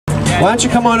Why don't you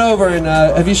come on over and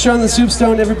have you shown the soup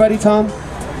stone to everybody, Tom?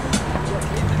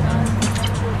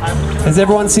 Has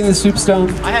everyone seen the soup stone?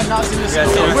 I have not seen the soup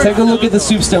stone. Take a look at the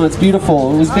soup stone. It's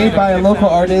beautiful. It was made by a local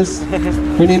artist.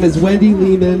 Her name is Wendy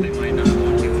Lehman.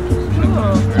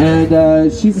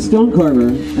 And she's a stone carver.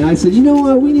 And I said, you know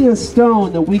what? We need a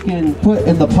stone that we can put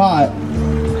in the pot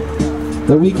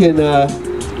that we can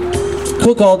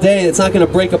cook all day. It's not going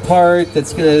to break apart.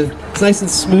 It's nice and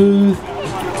smooth.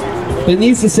 But it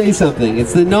needs to say something.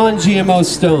 It's the non-GMO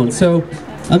stone. So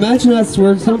imagine us,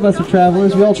 some of us are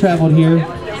travelers. We all traveled here.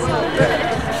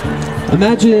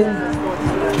 Imagine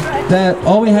that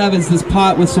all we have is this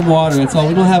pot with some water. That's all.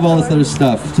 We don't have all this other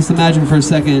stuff. Just imagine for a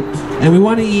second. And we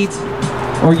want to eat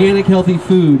organic, healthy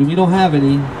food, and we don't have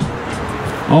any.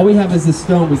 All we have is this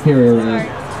stone we carry around.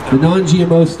 The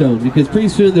non-GMO stone. Because pretty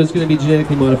soon there's going to be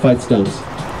genetically modified stones.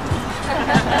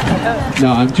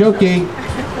 No, I'm joking.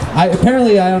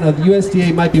 Apparently, I don't know, the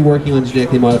USDA might be working on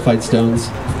genetically modified stones.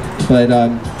 But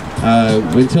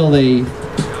until they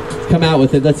come out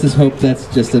with it, let's just hope that's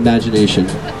just imagination.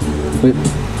 But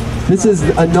this is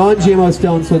a non-GMO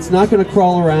stone, so it's not going to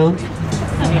crawl around.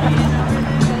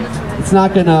 It's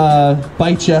not going to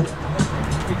bite you.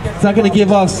 It's not going to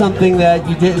give off something that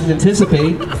you didn't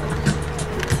anticipate.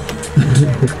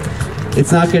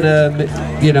 It's not going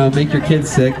to, you know, make your kids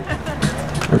sick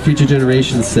or future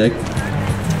generations sick.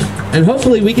 And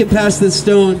hopefully we can pass this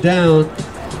stone down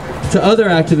to other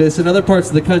activists in other parts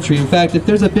of the country. In fact, if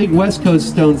there's a big West Coast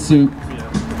stone soup,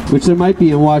 which there might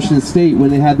be in Washington State when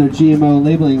they had their GMO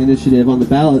labeling initiative on the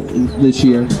ballot this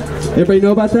year. Everybody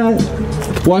know about that?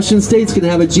 Washington State's going to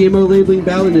have a GMO labeling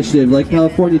ballot initiative like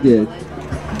California did.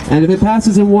 And if it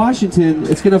passes in Washington,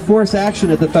 it's going to force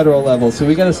action at the federal level, so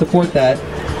we got to support that.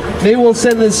 Maybe we'll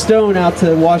send this stone out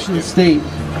to Washington State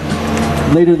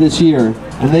later this year,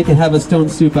 and they can have a stone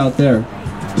soup out there.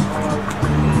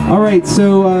 All right,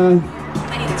 so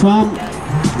Tom,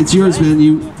 it's yours, man.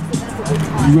 You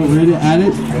ready to add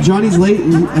it? Johnny's late,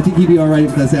 and I think he'd be all right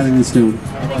if that's adding the stone.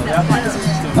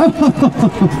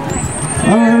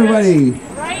 All right, everybody.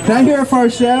 Can I hear it for our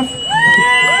chef?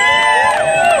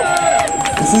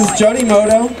 This is Johnny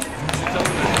Moto,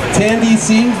 Tan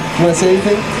DC. You want to say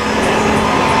anything?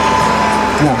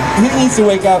 No, he needs to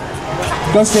wake up.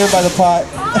 Go stand by the pot.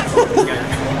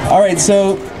 All right,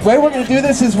 so the way we're going to do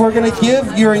this is we're going to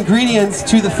give your ingredients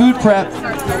to the food prep.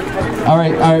 All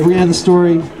right, we're going to have the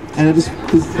story, and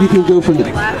you can go from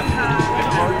there.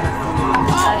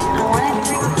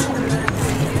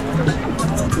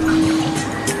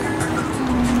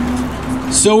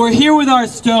 So we're here with our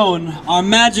stone, our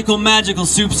magical, magical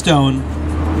soup stone.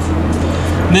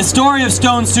 And the story of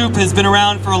stone soup has been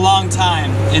around for a long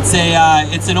time. It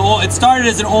started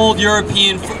as an old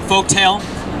European folk tale.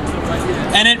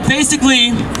 And it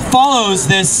basically follows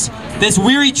this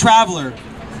weary traveler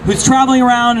who's traveling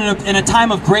around in a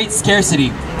time of great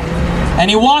scarcity. And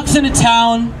he walks into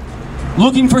town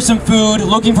looking for some food,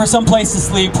 looking for some place to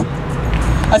sleep.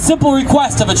 A simple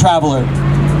request of a traveler.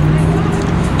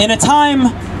 In a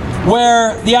time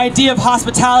where the idea of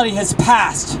hospitality has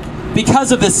passed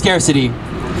because of this scarcity,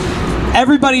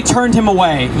 everybody turned him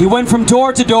away. He went from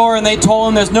door to door and they told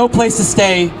him there's no place to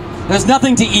stay, there's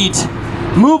nothing to eat.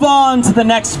 Move on to the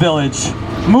next village.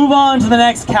 Move on to the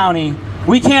next county.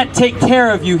 We can't take care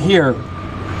of you here.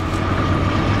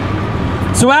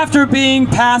 So after being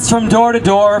passed from door to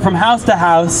door, from house to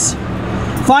house,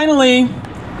 finally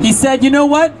he said, you know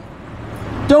what?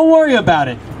 Don't worry about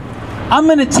it. I'm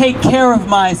going to take care of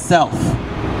myself.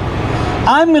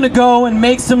 I'm going to go and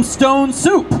make some stone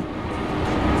soup.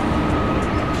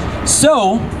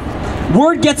 So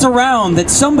word gets around that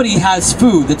somebody has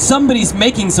food, that somebody's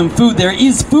making some food. There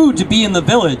is food to be in the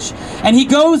village. And he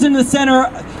goes in the center,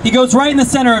 he goes right in the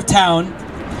center of town,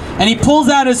 and he pulls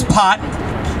out his pot,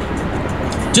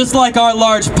 just like our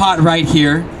large pot right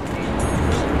here,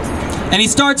 and he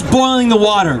starts boiling the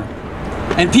water.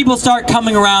 And people start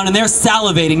coming around and they're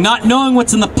salivating, not knowing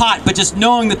what's in the pot, but just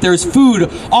knowing that there's food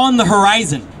on the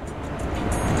horizon.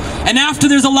 And after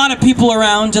there's a lot of people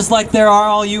around, just like there are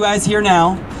all you guys here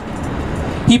now,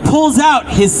 he pulls out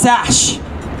his sash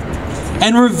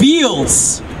and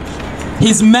reveals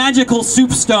his magical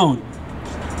soup stone.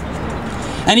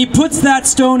 And he puts that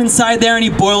stone inside there and he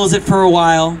boils it for a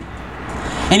while.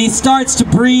 And he starts to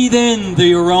breathe in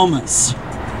the aromas.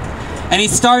 And he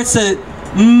starts to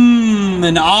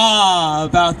and ah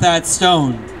about that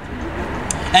stone.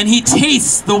 And he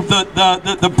tastes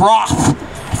the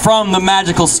broth from the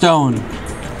magical stone.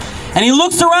 And he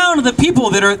looks around at the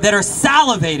people that are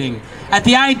salivating at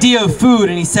the idea of food,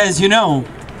 and he says, you know,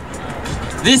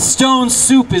 this stone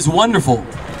soup is wonderful.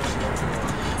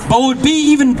 But what would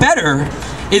be even better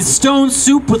is stone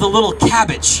soup with a little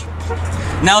cabbage.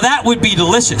 Now that would be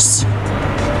delicious.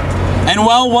 And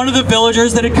well, one of the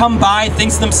villagers that had come by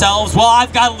thinks to themselves, well,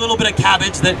 I've got a little bit of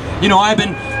cabbage that, you know, I've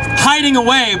been hiding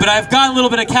away, but I've got a little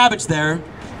bit of cabbage there.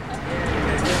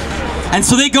 And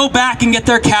so they go back and get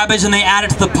their cabbage and they add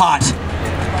it to the pot.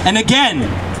 And again,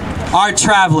 our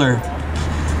traveler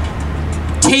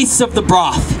tastes of the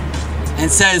broth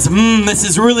and says, this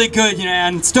is really good, you know,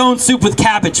 and stone soup with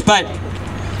cabbage, but,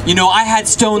 you know, I had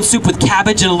stone soup with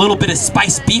cabbage and a little bit of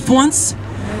spiced beef once.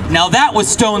 Now that was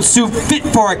stone soup fit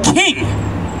for a king.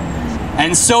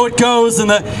 And so it goes, and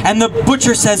the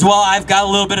butcher says, well, I've got a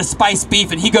little bit of spiced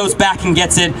beef, and he goes back and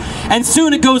gets it. And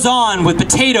soon it goes on with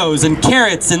potatoes and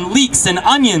carrots and leeks and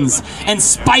onions and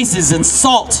spices and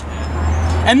salt.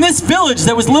 And this village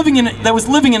that was living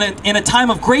in a time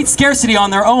of great scarcity on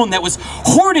their own, that was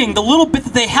hoarding the little bit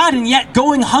that they had and yet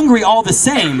going hungry all the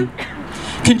same,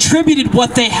 contributed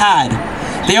what they had.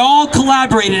 They all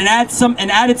collaborated and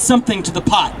added something to the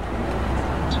pot.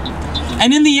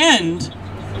 And in the end,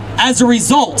 as a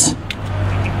result,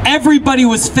 everybody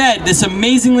was fed this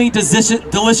amazingly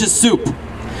delicious soup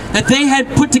that they had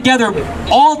put together.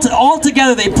 All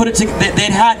together,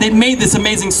 they'd made this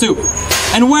amazing soup.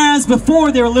 And whereas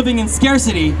before they were living in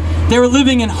scarcity, they were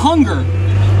living in hunger,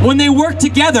 when they worked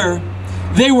together,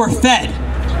 they were fed.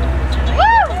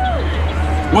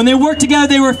 When they worked together,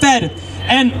 they were fed.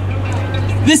 And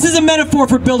this is a metaphor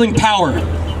for building power.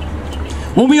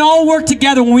 When we all work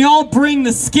together, when we all bring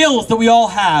the skills that we all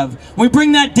have, when we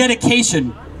bring that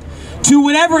dedication to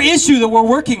whatever issue that we're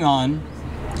working on,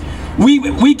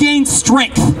 we gain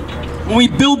strength when we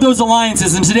build those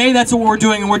alliances. And today that's what we're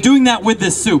doing, and we're doing that with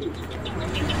this soup.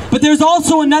 But there's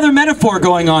also another metaphor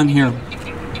going on here.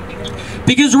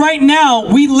 Because right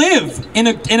now, we live in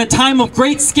a time of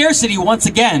great scarcity once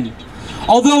again.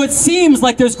 Although it seems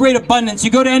like there's great abundance,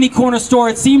 you go to any corner store,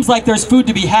 it seems like there's food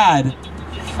to be had.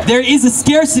 There is a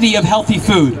scarcity of healthy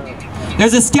food.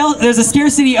 There's a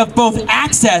scarcity of both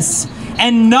access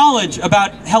and knowledge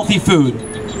about healthy food.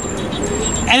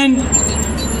 And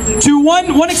to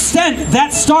one extent,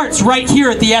 that starts right here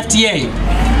at the FDA.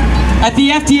 At the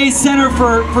FDA Center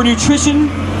for Nutrition,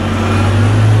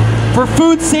 for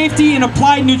Food Safety and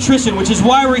Applied Nutrition, which is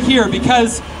why we're here,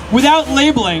 because without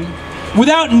labeling,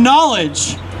 without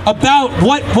knowledge about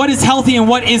what is healthy and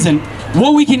what isn't,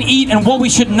 what we can eat and what we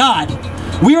should not,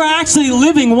 we are actually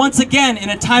living once again in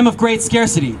a time of great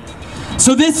scarcity.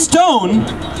 So this stone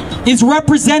is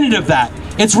representative of that.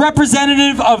 It's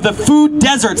representative of the food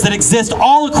deserts that exist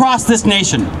all across this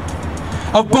nation,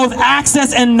 of both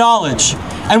access and knowledge.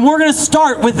 And we're going to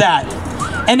start with that.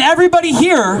 And everybody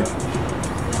here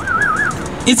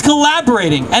is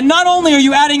collaborating. And not only are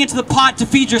you adding it to the pot to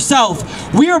feed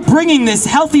yourself, we are bringing this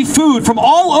healthy food from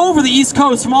all over the East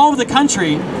Coast, from all over the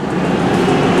country,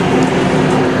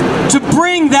 to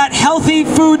bring that healthy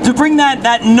food, to bring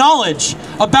that knowledge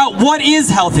about what is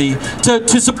healthy,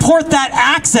 to support that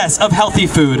access of healthy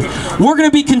food. We're going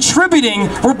to be contributing,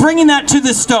 we're bringing that to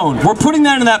this stone. We're putting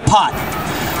that in that pot.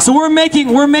 So we're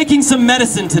making some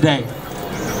medicine today.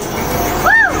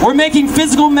 We're making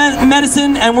physical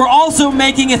medicine, and we're also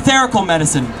making etherical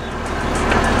medicine.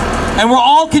 And we're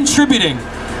all contributing.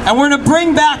 And we're going to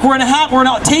bring back, we're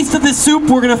going to taste of this soup,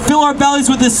 we're going to fill our bellies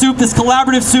with this soup, this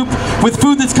collaborative soup with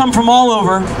food that's come from all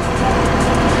over.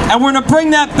 And we're going to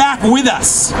bring that back with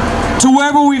us to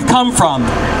wherever we've come from.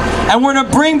 And we're going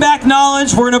to bring back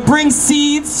knowledge, we're going to bring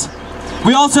seeds.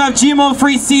 We also have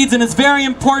GMO-free seeds, and it's very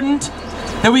important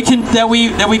that we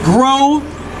grow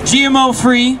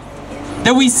GMO-free,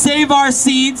 that we save our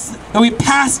seeds, that we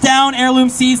pass down heirloom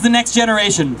seeds to the next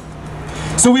generation.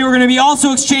 So we were going to be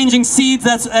also exchanging seeds,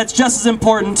 that's just as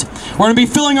important. We're going to be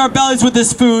filling our bellies with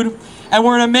this food, and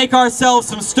we're going to make ourselves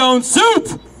some stone soup!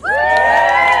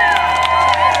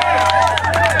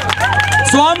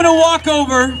 So I'm going to walk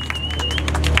over,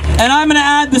 and I'm going to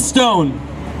add the stone.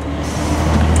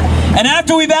 And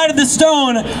after we've added the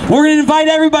stone, we're going to invite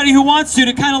everybody who wants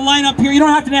to kind of line up here. You don't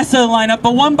have to necessarily line up,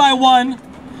 but one by one,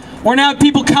 we're going to have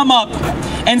people come up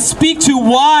and speak to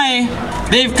why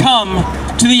they've come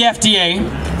to the FDA,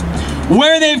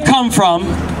 where they've come from,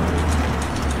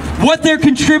 what they're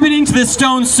contributing to this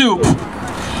stone soup,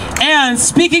 and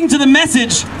speaking to the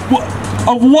message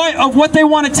of what they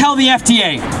want to tell the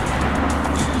FDA.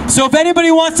 So if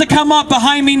anybody wants to come up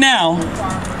behind me now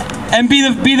and be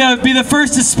the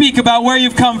first to speak about where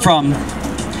you've come from.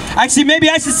 Actually, maybe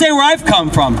I should say where I've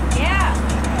come from. Yeah.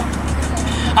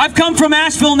 I've come from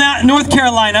Asheville, North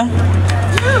Carolina.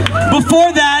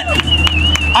 Before that,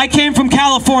 I came from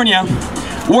California,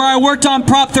 where I worked on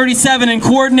Prop 37 and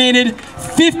coordinated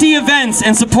 50 events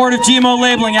in support of GMO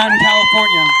labeling out in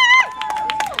California.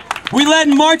 We led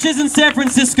marches in San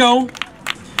Francisco.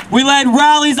 We led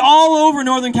rallies all over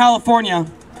Northern California.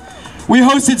 We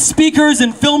hosted speakers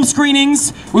and film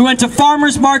screenings. We went to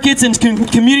farmers markets and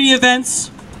community events,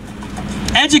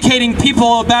 educating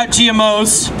people about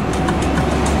GMOs.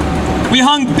 We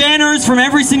hung banners from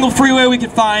every single freeway we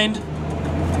could find.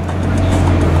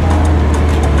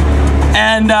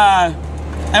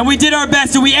 And we did our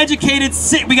best, and we educated,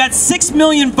 we got 6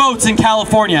 million votes in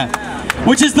California,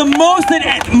 which is the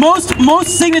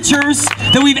most signatures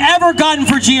that we've ever gotten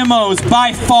for GMOs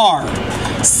by far.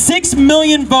 6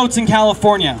 million votes in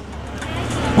California.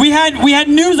 We had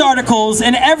news articles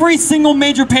in every single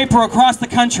major paper across the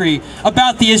country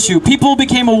about the issue. People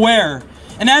became aware.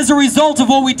 And as a result of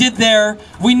what we did there,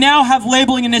 we now have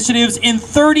labeling initiatives in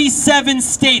 37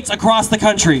 states across the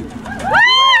country.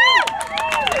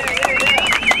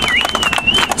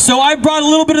 So I brought a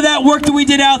little bit of that work that we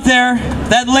did out there,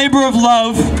 that labor of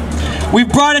love. We've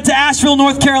brought it to Asheville,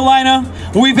 North Carolina,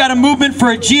 where we've got a movement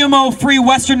for a GMO-free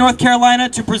Western North Carolina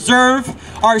to preserve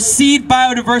our seed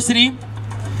biodiversity.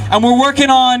 And we're working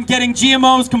on getting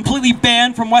GMOs completely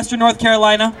banned from Western North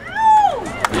Carolina.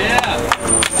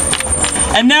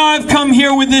 Yeah. And now I've come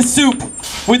here with this soup,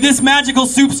 with this magical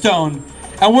soup stone.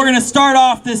 And we're gonna start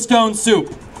off this stone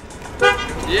soup.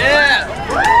 Yeah!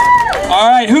 All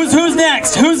right, who's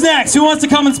next? Who's next? Who wants to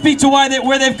come and speak to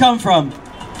where they've come from?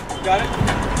 Got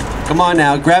it? Come on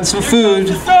now, grab some food.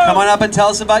 Come on up and tell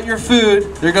us about your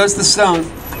food. There goes the stone.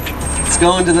 It's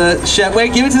going to the chef.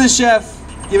 Wait, give it to the chef.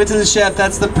 Give it to the chef.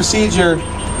 That's the procedure.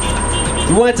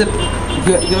 You want it to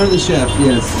go to the chef,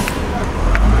 yes.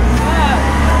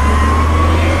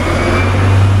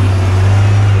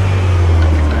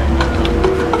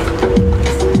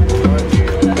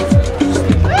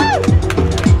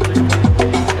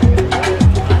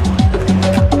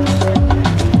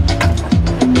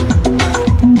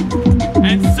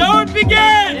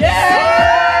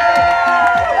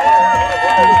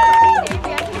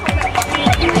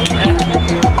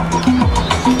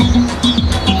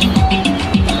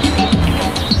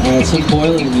 Some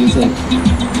boiling music.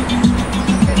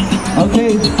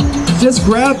 Okay, just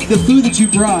grab the food that you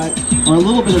brought, or a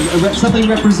little bit of something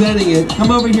representing it.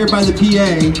 Come over here by the PA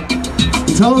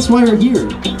and tell us why you're here.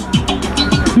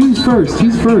 Who's first?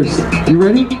 Who's first? You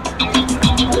ready?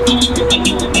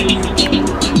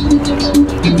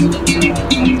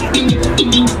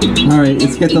 All right,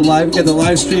 let's get the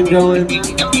live stream going.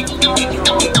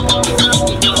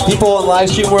 People in live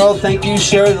stream world, thank you.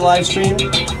 Share the live stream.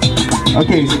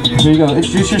 Okay, here you go.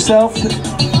 Introduce yourself. Sorry.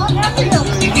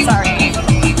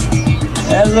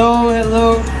 Hello,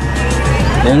 hello.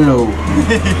 Hello.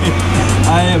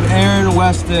 I am Aaron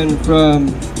Weston from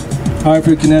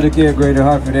Hartford, Connecticut, Greater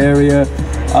Hartford area.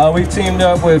 We teamed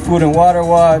up with Food and Water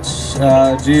Watch,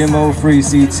 GMO-free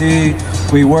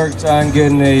CT. We worked on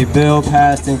getting a bill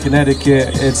passed in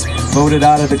Connecticut. It's voted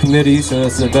out of the committee, so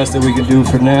that's the best that we can do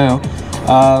for now.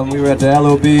 We were at the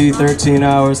LOB 13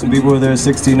 hours, some people were there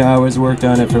 16 hours, worked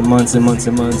on it for months and months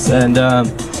and months. And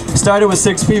started with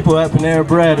 6 people at Panera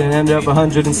Bread and ended up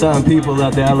 100 and something people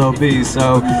at the LOB.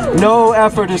 So no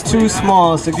effort is too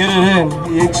small, so get it in.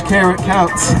 Each carrot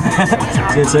counts.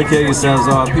 So take care of yourselves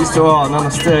all. Peace to all.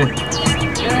 Namaste.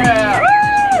 Yeah.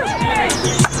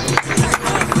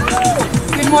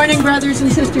 Good morning, brothers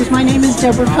and sisters. My name is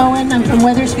Deborah Cohen. I'm from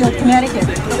Wethersfield, Connecticut,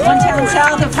 one town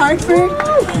south of Hartford.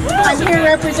 I'm here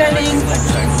representing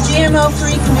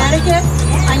GMO-free Connecticut.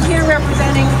 I'm here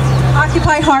representing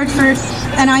Occupy Hartford,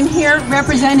 and I'm here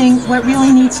representing what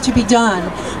really needs to be done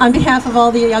on behalf of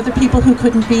all the other people who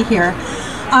couldn't be here.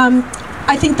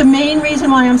 I think the main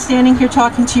reason why I'm standing here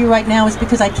talking to you right now is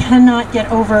because I cannot get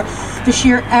over the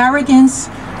sheer arrogance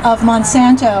of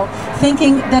Monsanto,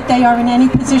 thinking that they are in any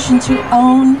position to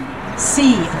own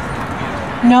seed.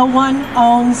 No one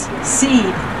owns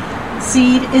seed.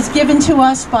 Seed is given to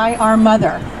us by our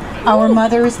mother. Our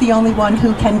mother is the only one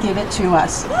who can give it to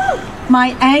us.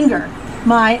 My anger,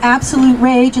 my absolute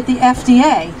rage at the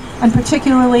FDA, and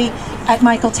particularly at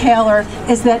Michael Taylor,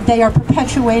 is that they are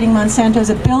perpetuating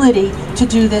Monsanto's ability to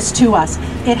do this to us.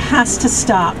 It has to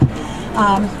stop.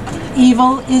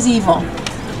 Evil is evil.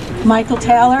 Michael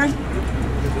Taylor,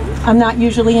 I'm not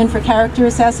usually in for character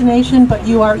assassination, but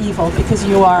you are evil because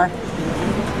you are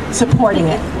supporting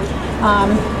it.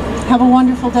 Have a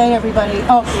wonderful day, everybody.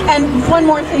 Oh, and one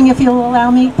more thing, if you'll allow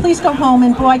me. Please go home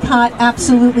and boycott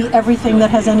absolutely everything that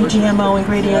has any GMO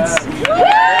ingredients.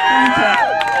 Thank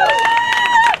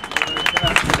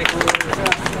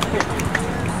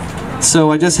you.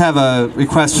 So I just have a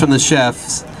request from the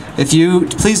chefs.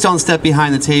 please don't step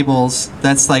behind the tables.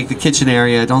 That's like the kitchen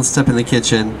area. Don't step in the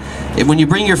kitchen. When you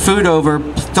bring your food over,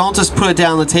 don't just put it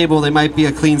down on the table. There might be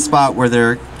a clean spot where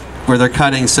they're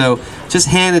cutting. So just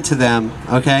hand it to them,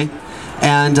 okay?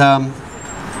 And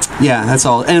yeah, that's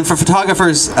all. And for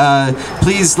photographers,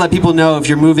 please let people know if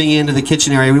you're moving into the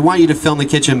kitchen area. We want you to film the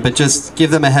kitchen, but just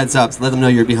give them a heads up. Let them know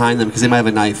you're behind them because they might have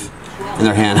a knife in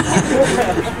their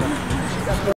hand.